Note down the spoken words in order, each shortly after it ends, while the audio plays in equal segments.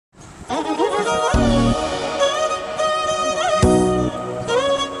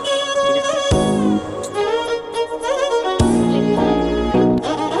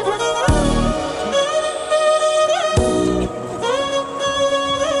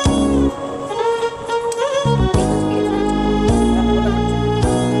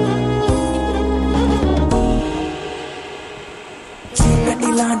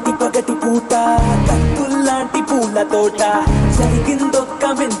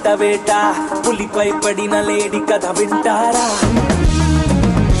జంట వేట పులిపై పడిన లేడి కథ వింటారా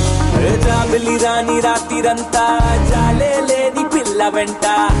జాబిలి రాని రాత్రిరంతా జాలే లేని పిల్ల వెంట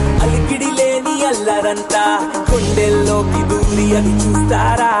అలికిడి లేని అల్లరంట కొండెల్లోకి దూరి అది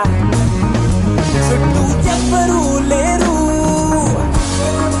చూస్తారా చుట్టూ ఎవ్వరూ లేరు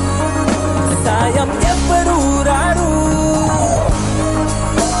సాయం ఎవ్వరూ రారు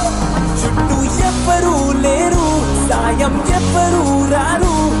చుట్టూ ఎవ్వరూ లేరు సాయం ఎవ్వరూ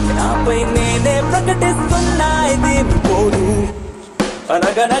రారు నాపై నేనే ప్రకటిస్తున్నా ఇదేమి పోరు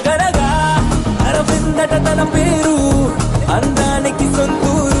అనగనగనగా అరవిందట తన పేరు అందానికి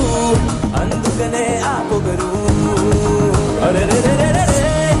సొంతూరు అందుకనే ఆ పొగరు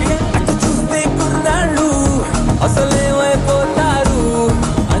అటు చూస్తే కుర్రాళ్ళు అసలేమైపోతారు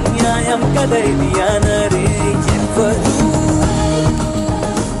అన్యాయం కదైది అనరే ఎవ్వరు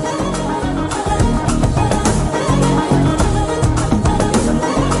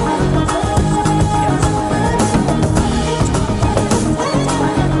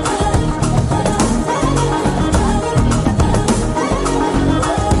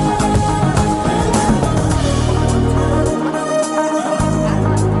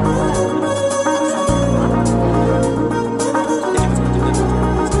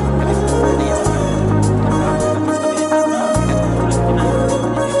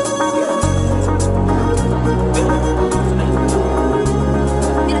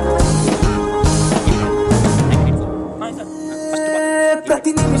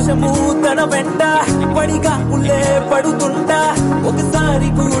ప్రతి నిమిషము తన వెంట పడిగా ఉల్లే పడుతుంటా ఒకసారి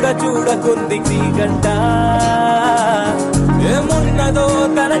కూడా చూడకుంది గంట ఏమున్నదో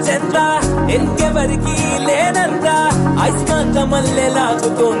తన చెంత ఇంకెవరికి లేనంత అయస్కాంత మల్లె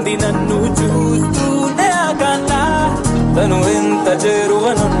లాగుతోంది నన్ను చూస్తూనే ఆకాంత తను ఎంత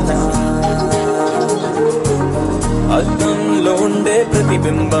చేరువనున్నా అద్దంలో ఉండే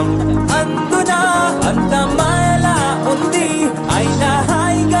ప్రతిబింబం అందునా అంత మాయలా ఉంది అయినా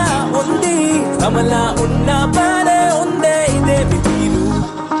హాయిగా ఉంది కమలా ఉన్న బానే ఉందే ఇదేమి తీరు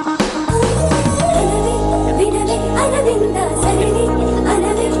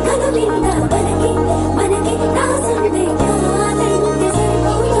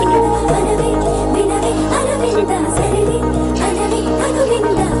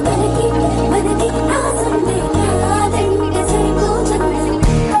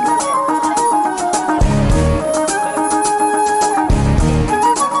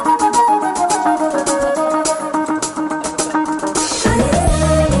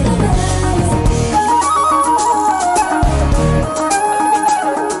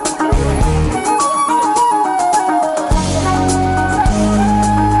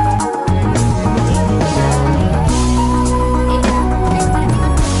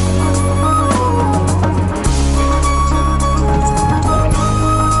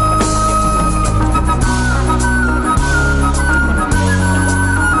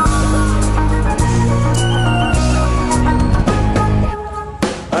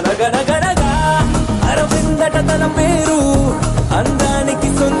అనగనగనగా అరవిందట తన పేరు అందానికి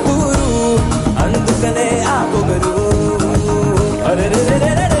సొంతూరు అందుకనే ఆ పొగరు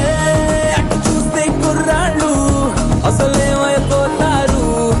అటు చూస్తే కుర్రాళ్ళు అసలేమైపోతారు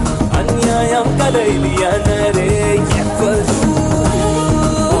అన్యాయం కదైలి అనరే ఎవ్వరు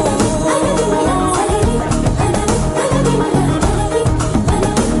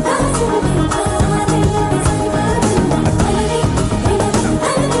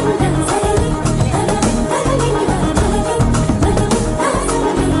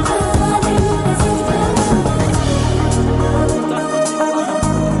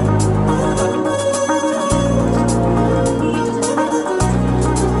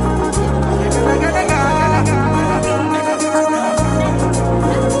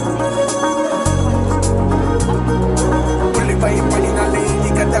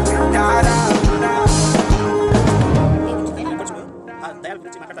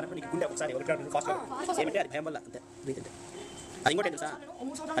అది ఇంకోటి తెలుసా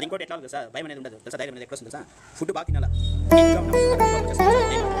అది ఇంకోటి ఎట్లా తెలుసా భయం అనేది ఉండదు తెలుసా ధైర్యం అనేది ఎక్కడ వస్తుంది తెలుసా ఫుడ్ బాగా తినాలా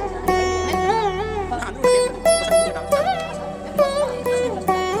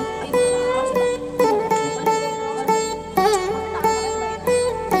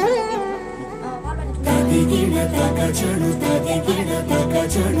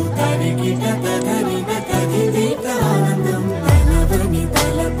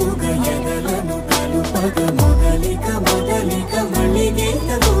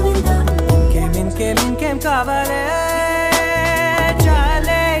ఇంకేం కావాలే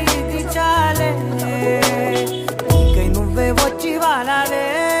చాలే ఇది చాలే ఇకై నువ్వే వచ్చి వాలాలే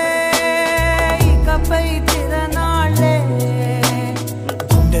ఇకపై తిరనాళ్ళే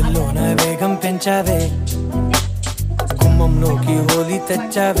గుండెల్లోన వేగం పెంచావే గుమ్మంలోకి హోలీ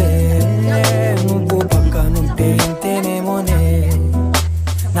తెచ్చావే నువ్వు పక్కనుంటే ఇంతేనేమోనే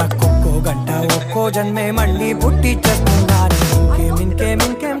నాకొక్కో గంట ఒక్కో జన్మే మళ్ళీ పుట్టి చేస్తున్నాను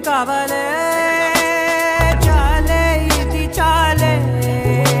ఇంకేం కావాలే చాలే ఇది చాలే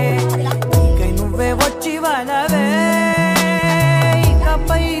నువ్వే వచ్చి వాళ్ళవే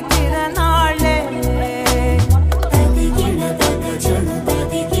ఇకపై తిరనాళ్ళే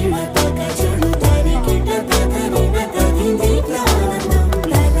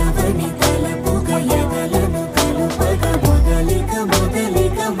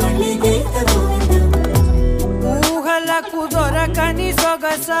ఊహలకు దొరకని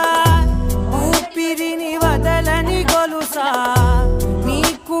సొగసా ఊపిరిని వదలని గొలుసా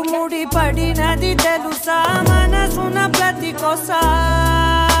నీకు ముడి పడినది తెలుసా మనసున ప్రతి కొసా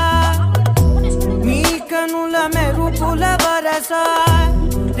నీ కనుల మెరుపుల వరస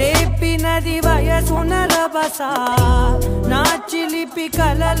రేపినది వయసున రభస నా చిలిపి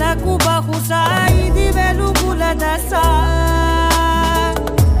కలలకు బహుశా ఇది వెలుగుల దశ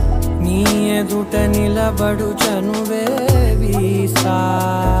నీ ఎదుట నిలబడు చనువే వీసా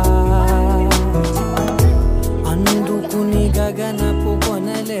అందుకుని గగనపు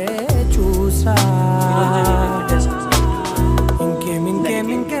కొనలే చూసా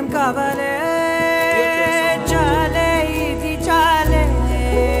ఇంకేం కావాలే చాలే ఇది చాలే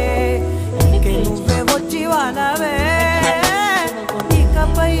ఇంకే నువ్వే వచ్చి వాళ్ళవే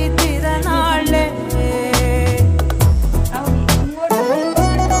ఇకపై తిరనాళ్ళే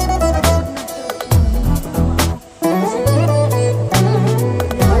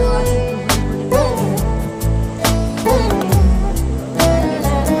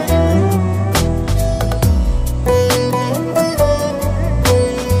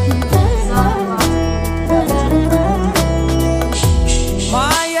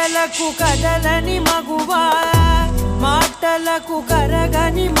కదలని మగువా మాటలకు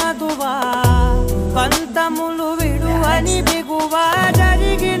కరగని మధువా పంతములు విడువని బిగువా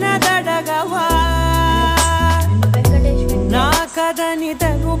జరిగిన దడగవా నా కదని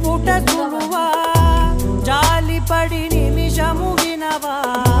తెలుపుట సులువా జాలిపడి నిమిషము వినవా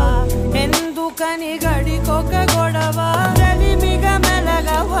ఎందుకని గడికొక గొడవ రలిమిగ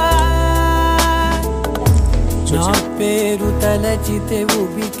మెలగవా నా పేరు తలచితే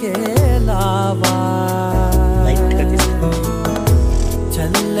ఉబికేలావా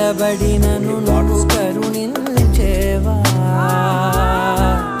చల్లబడినను నువ్వు కరుణించేవా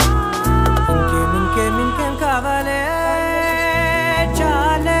ఇంకేం కావాలే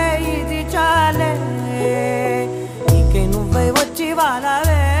చాలే ఇది చాలే ఇంకే నువ్వై వచ్చి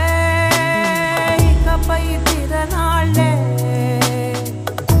వాళ్ళవే ఇకపై తిరనాళ్ళే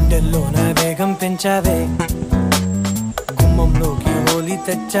గుండెల్లోన వేగం పెంచావే గుమ్మంలోకి హోలీ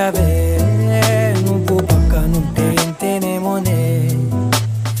తెచ్చావే నువ్వు పక్కనుంటే ఇంతేనేమోనే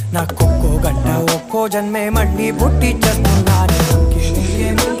నాకొక్కో గంట ఒక్కో జన్మే మళ్ళీ పుట్టి చేస్తున్నాను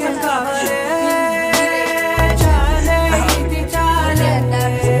ఇంకేం కావాలే చాలే ఇది చాలే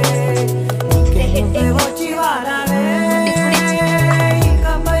ఇంకే నువ్వే వచ్చి వాళ్ళవే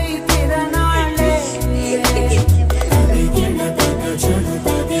ఇకపై తిరనాళ్ళే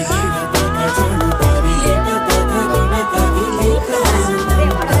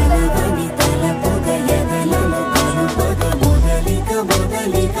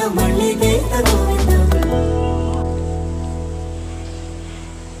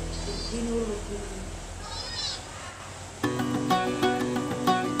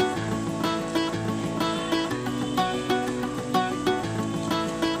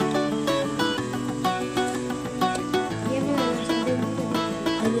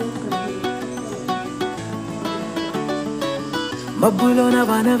మబ్బులోన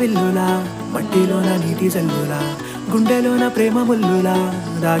వానవిల్లులా మట్టిలోన నీటి జల్లులా గుండెలోన ప్రేమ ముల్లులా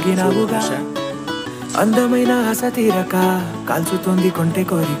దాగినావుగా అందమైన ఆశ తీరక కాల్చుతోంది కొంటె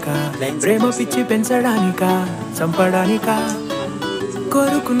కోరిక ప్రేమ పిచ్చి పెంచడానిక చంపడానిక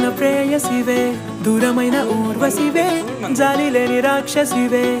కోరుకున్న ప్రేయసివే దూరమైన ఊర్వశివే జాలి లేని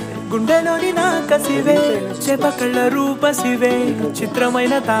రాక్షసివే గుండెలోని నాకసివే చేపకళ్ళ రూపసివే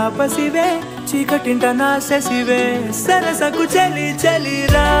చిత్రమైన తాపసివే చీకటింట నాశసివే సరసకు చలి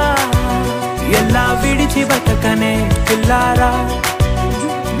చలిరా ఎలా విడిచి బతకనే పిల్లారా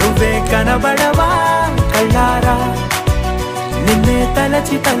నువ్వే కనబడవా కళ్ళారా నిన్నే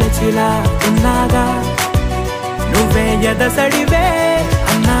తలచి తలచిలా ఉన్నాగా నువ్వే ఎదసడివే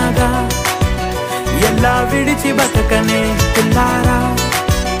అన్నాగా ఎలా విడిచి బతకనే పిల్లారా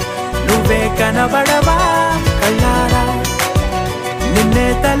నువ్వే కనబడవా కళ్ళారా నిన్నే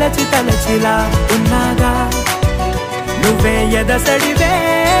తలచి తలచిలా ఉన్నాగా నువ్వే ఎదసడివే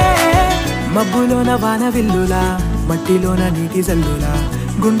మబ్బులోన వాన విల్లులా మట్టిలోన నీటి జల్లులా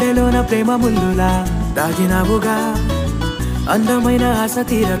గుండెలోన ప్రేమ ముల్లులా దాగినావుగా అందమైన ఆశ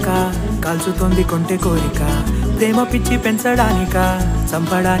తీరక కాల్చుతోంది కొంటె కోరిక ప్రేమ పిచ్చి పెంచడానిక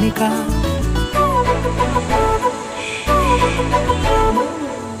చంపడానిక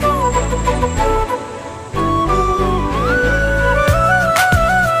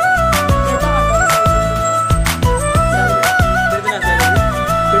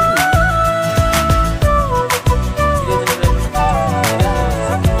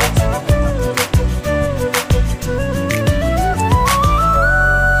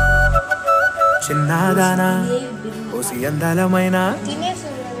చిన్నదానా ఓసి అందలమైన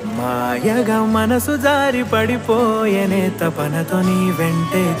మాయగా మనసు జారి పడిపోయేనే తపనతో నీ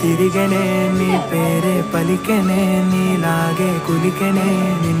వెంటే తిరిగనే నీ పేరే పలికెనే నీలాగే కులికెనే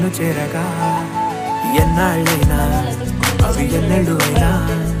నిన్ను చేరగా ఎన్నాళ్ళైనా అవి ఎన్నెళ్ళు అయినా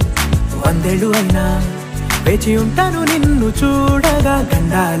వందేళ్ళు అయినా వేచి ఉంటాను నిన్ను చూడగా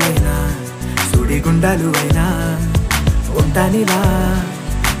గండాలైనా సుడిగుండాలు అయినా ఉంటానిలా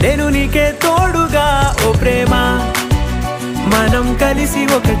నేను నీకే తోడుగా ఓ ప్రేమ మనం కలిసి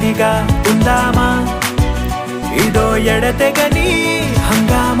ఒకటిగా ఉందామా ఇదో ఎడతెగని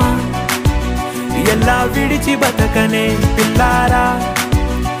హంగామా ఎలా విడిచి బతకనే పిల్లారా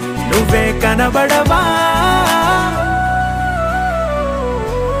నువ్వే కనబడవా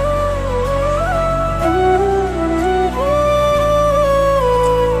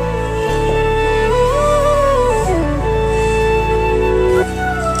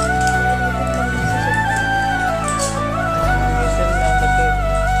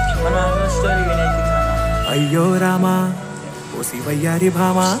అయ్యో రామా ఓ శివయ్యారి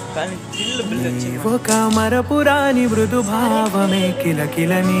భామా ఒక మరపురాని మృదు భావమే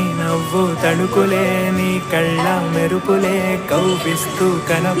కిలకిలని నవ్వు తడుకులే నీ కళ్ళ మెరుపులే కౌపిస్తూ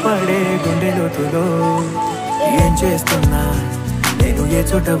కనపడే గుండెలోతులో ఏం చేస్తున్నా నేను ఏ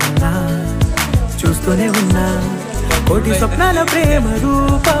చోట ఉన్నా చూస్తూనే ఉన్నా కోటి స్వప్నాల ప్రేమ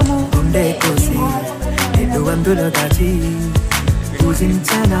రూపము గుండె కోసి నిన్ను అందులో దాచి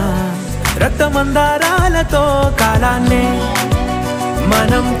పూజించనా రక్తమందారాలతో కాలాన్నే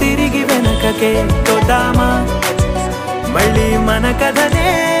మనం తిరిగి వెనకకే తోద్దామా మళ్ళీ మన కథనే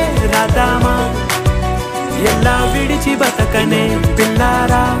రాద్దామా ఎలా విడిచి బతకనే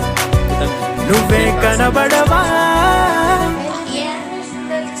పిల్లారా నువ్వే కనబడవా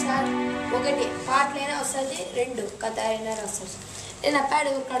ఒకటి పాటలైనా వస్తుంది రెండు కథ అయినా వస్తుంది నేను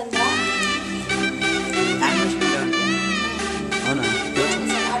అప్పాడు ఇక్కడ అవునా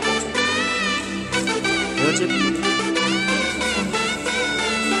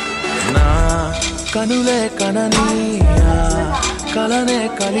నా కనులే కననీయా కలనే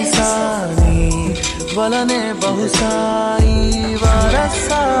కలిసాని వలనే బహుశాయి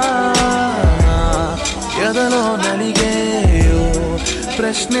వరసా ఎదలో నలిగేయో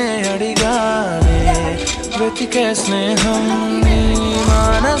ప్రశ్నే అడిగానే వెతికే స్నేహం నీ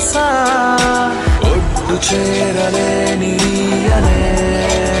మనసా ఒడ్డు చేరలేనీయలే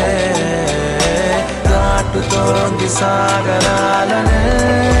దాటుతోంది సాగరాలనే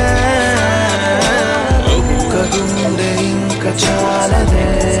ఒక్క గుండె ఇంక చాలదే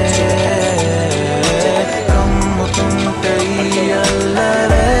కమ్ముతుంటే ఈ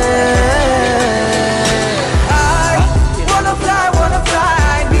అల్లరే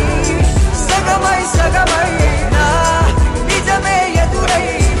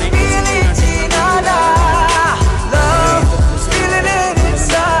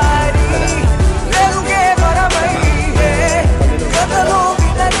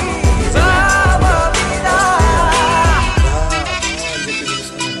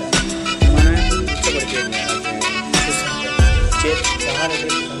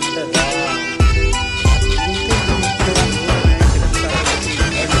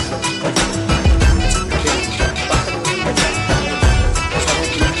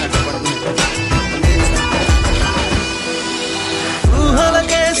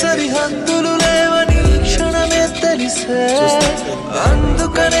సరిహద్దులు లేవని క్షణమే తెలిసే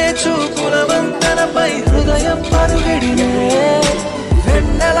అందుకనే చూపుల వంతెనపై హృదయం పరుగడినే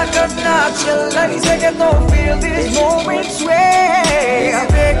వెన్నెల కన్నా చల్లని జగతో feel these moments way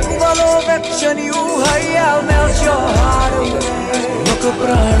వేకువలో వెచ్చని ఊహై I'll melt your heart away ఒక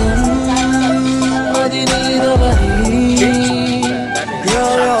ప్రాణం అది నీదవని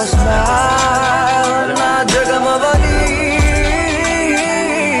your smile నా జగమవని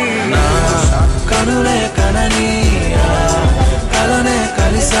కనులే కననీయా కలనే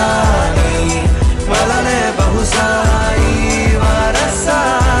కలిసాని వలనే బహుశాయి వరసా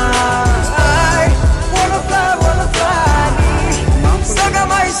wanna fly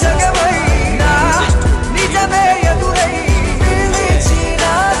సగమై సగమై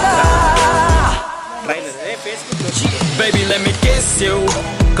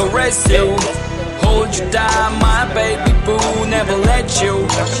miss you. Hold you down, my baby boo, never let you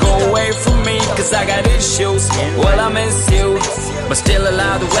go away from me, cause I got issues. Well, I miss you, but still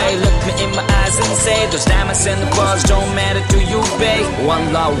allow the way. Look me in my eyes and say, those diamonds and the pearls don't matter to you, babe.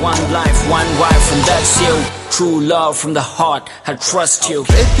 One love, one life, one wife, and that's you. True love from the heart, I trust you.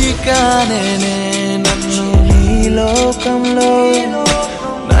 వెతికానే నన్ను నీ లోకంలో